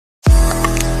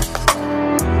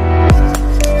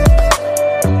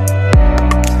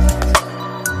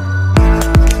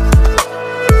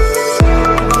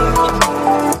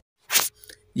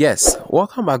Yes,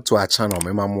 welcome back to our channel.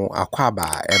 Memamu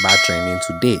akwaba eba training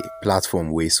today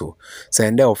platform way so.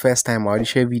 Send the first time I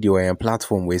share video and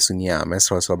platform way so near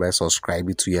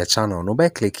subscribe to your channel. No be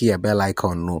click here bell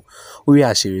icon no. We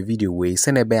are share video way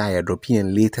send a bell drop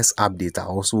in latest update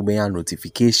also be a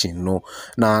notification no.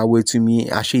 Now wait to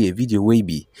me I share a video way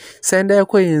be. Send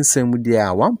the same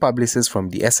there one publicist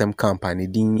from the SM company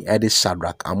din edit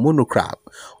Shadrack and Monocrab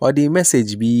or the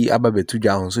message be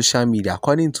ababetuja on social media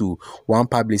according to one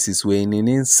publicist way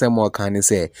in some more can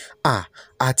say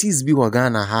artists be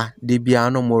wagana ha de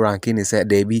biano more ranking say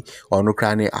they be or no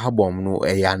crane album no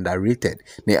underrated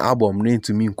the album no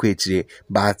to mean quechre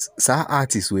but sa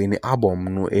artist way the album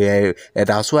no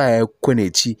that's why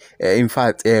konechi in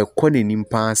fact kone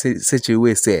nimpa such a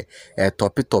way say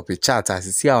topic chart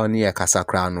as see on here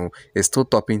kasakrano is still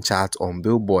topping chart on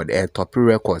Billboard top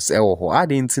records ho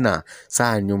adintina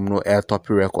sa anyum no top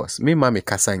records me mama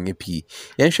kasa nyepi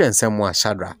yensho nsemo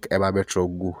Shadrack eba betro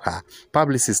gu ha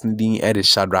publicist ndin edit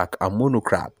Shadrack and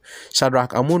Monocrab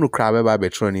eba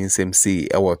betro ni nsem see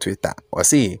ewo Twitter or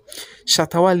see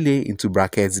ShattaWale into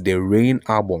brackets the Rain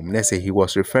album. Let's say he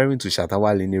was referring to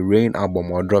ShattaWale in the Rain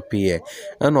album or drop here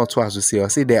and not to say or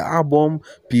say the album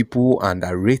people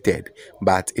underrated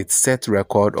but it set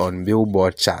record on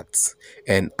Billboard charts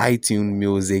and iTunes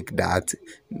music that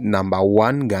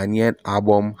 #1 Ghanaian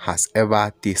album has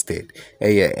ever tasted.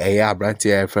 Brand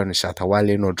here friend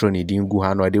ShattaWale no drone dingu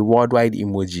ha no the worldwide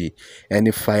emoji and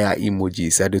the fire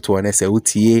emoji said it one say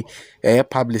utie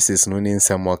publicist no in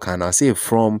some more can I say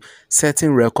from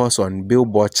setting records on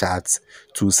Billboard charts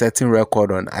to setting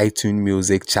record on iTunes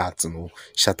music charts no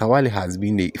ShattaWale has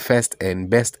been the first and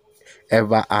best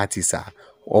ever artist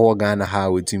or Ghana ha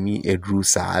with me a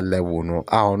drusa level no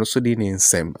no so the name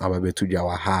Sam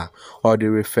ababetuja ha or they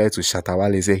refer to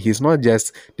ShattaWale say he's not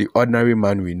just the ordinary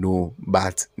man we know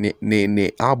but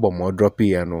ne album or drop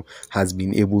here no has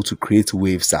been able to create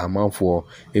waves amount for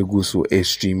a go so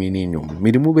streaming in you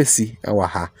me the move see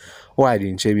ha why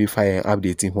didn't be fire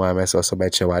updating who I'm also by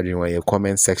sharing your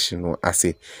comment section no I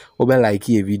say obe like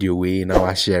a video way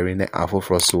now sharing afo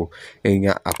so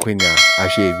enya akwenya I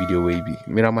share a video way be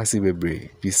me na massive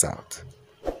peace out.